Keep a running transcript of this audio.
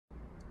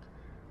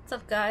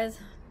What's up, guys?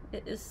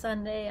 It is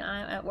Sunday.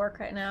 I'm at work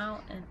right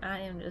now and I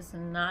am just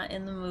not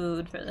in the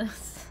mood for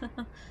this.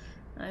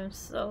 I'm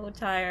so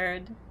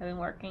tired. I've been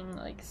working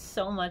like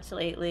so much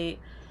lately.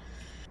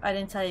 I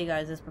didn't tell you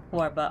guys this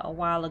before, but a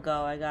while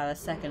ago I got a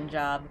second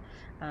job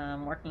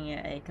working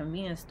at a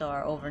convenience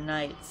store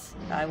overnights.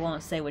 I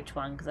won't say which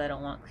one because I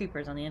don't want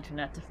creepers on the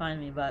internet to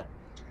find me, but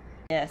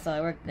yeah, so I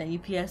worked at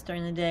UPS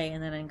during the day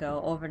and then I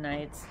go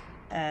overnights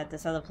at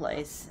this other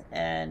place.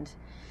 And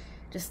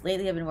just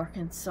lately I've been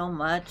working so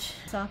much.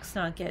 It sucks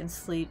not getting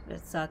sleep.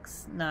 It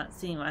sucks not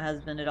seeing my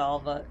husband at all,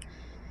 but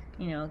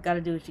you know, gotta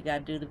do what you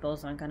gotta do. The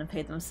bills aren't gonna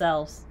pay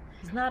themselves.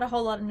 There's not a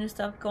whole lot of new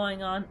stuff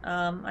going on.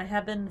 I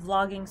have been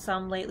vlogging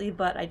some lately,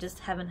 but I just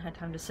haven't had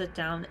time to sit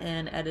down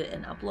and edit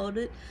and upload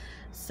it.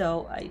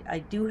 So I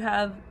do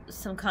have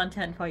some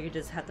content for you,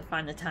 just have to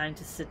find the time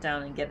to sit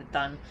down and get it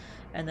done,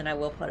 and then I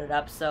will put it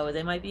up. So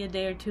they might be a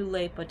day or two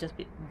late, but just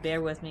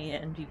bear with me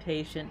and be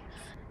patient.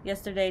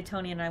 Yesterday,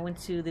 Tony and I went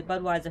to the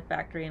Budweiser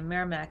factory in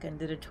Merrimack and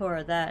did a tour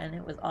of that, and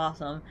it was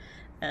awesome.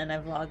 And I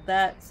vlogged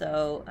that,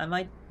 so I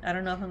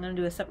don't know if I'm going to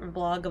do a separate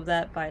vlog of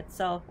that by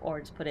itself or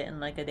just put it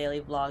in like a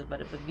daily vlog, but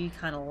it would be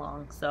kind of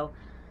long. So,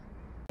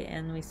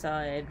 and we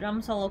saw a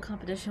drum solo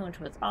competition, which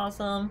was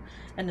awesome.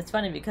 And it's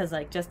funny because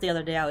like just the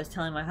other day I was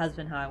telling my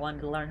husband how I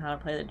wanted to learn how to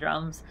play the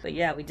drums, but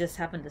yeah, we just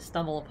happened to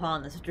stumble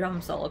upon this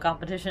drum solo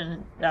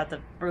competition at the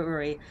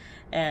brewery,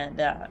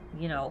 and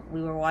you know,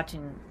 we were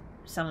watching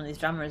some of these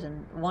drummers,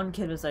 and one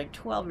kid was like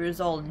 12 years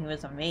old and he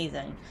was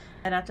amazing.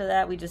 And after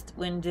that we just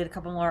went and did a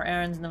couple more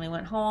errands, and then we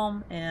went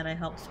home and I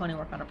helped Tony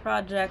work on a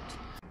project.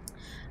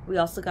 We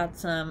also got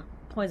some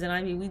poison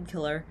ivy weed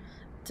killer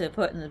to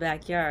put in the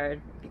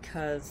backyard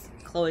because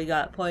Chloe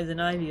got poison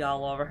ivy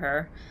all over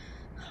her.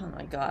 Oh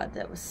my god,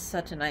 that was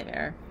such a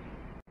nightmare.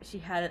 She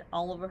had it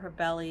all over her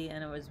belly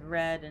and it was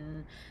red,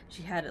 and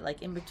she had it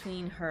like in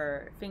between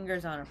her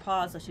fingers on her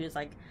paws, so she was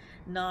like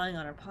gnawing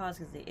on her paws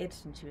because they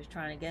itched and she was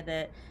trying to get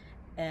it.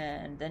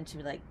 And then she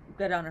would like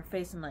get on her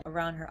face and like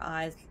around her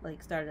eyes,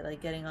 like started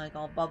like getting like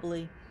all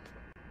bubbly,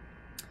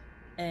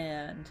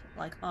 and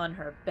like on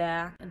her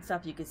back and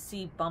stuff you could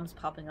see bumps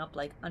popping up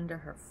like under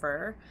her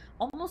fur,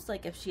 almost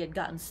like if she had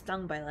gotten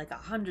stung by like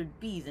 100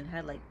 bees and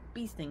had like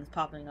bee stings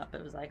popping up.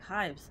 It was like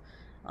hives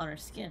on her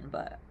skin,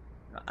 but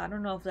I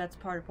don't know if that's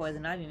part of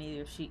poison ivy, maybe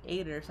if she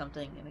ate it or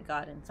something and it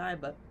got inside,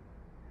 but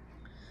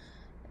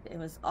it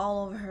was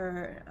all over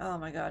her. Oh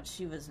my god,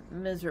 she was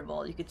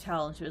miserable, you could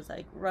tell. And she was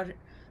like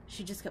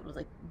she just kept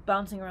like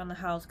bouncing around the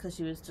house because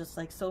she was just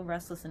like so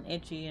restless and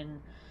itchy, and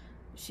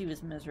she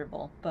was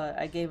miserable. But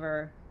I gave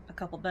her a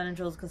couple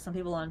Benadryls because some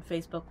people on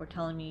Facebook were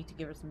telling me to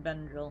give her some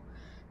Benadryl,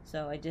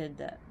 so I did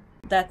that.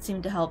 That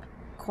seemed to help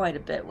quite a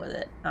bit with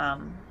it.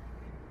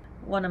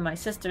 One of my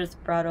sisters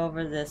brought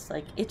over this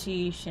like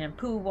itchy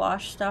shampoo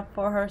wash stuff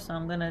for her, so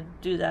I'm gonna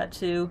do that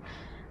too.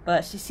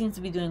 But she seems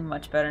to be doing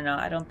much better now.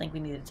 I don't think we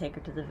need to take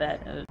her to the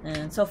vet.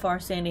 And so far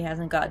Sandy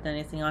hasn't gotten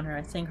anything on her.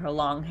 I think her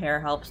long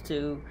hair helps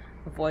to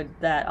avoid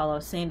that, although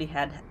Sandy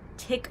had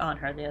tick on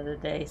her the other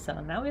day,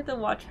 so now we have to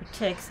watch for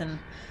ticks, and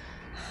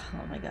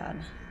oh my god.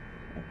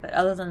 But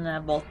other than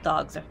that, both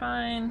dogs are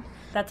fine.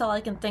 That's all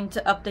I can think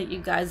to update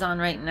you guys on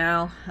right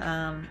now.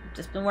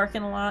 Just been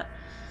working a lot,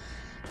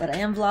 but I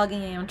am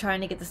vlogging and I'm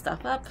trying to get the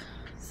stuff up,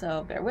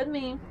 so bear with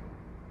me.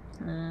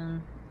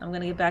 I'm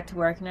gonna get back to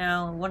work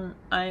now.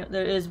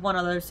 There is one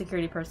other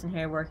security person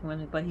here working with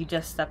me, but he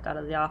just stepped out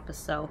of the office,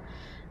 so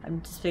I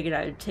just figured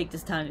I would take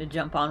this time to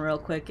jump on real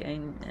quick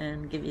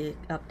and give you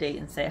an update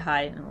and say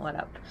hi and what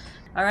up.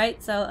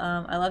 Alright, so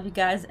I love you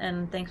guys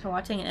and thanks for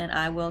watching, and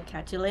I will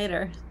catch you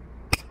later.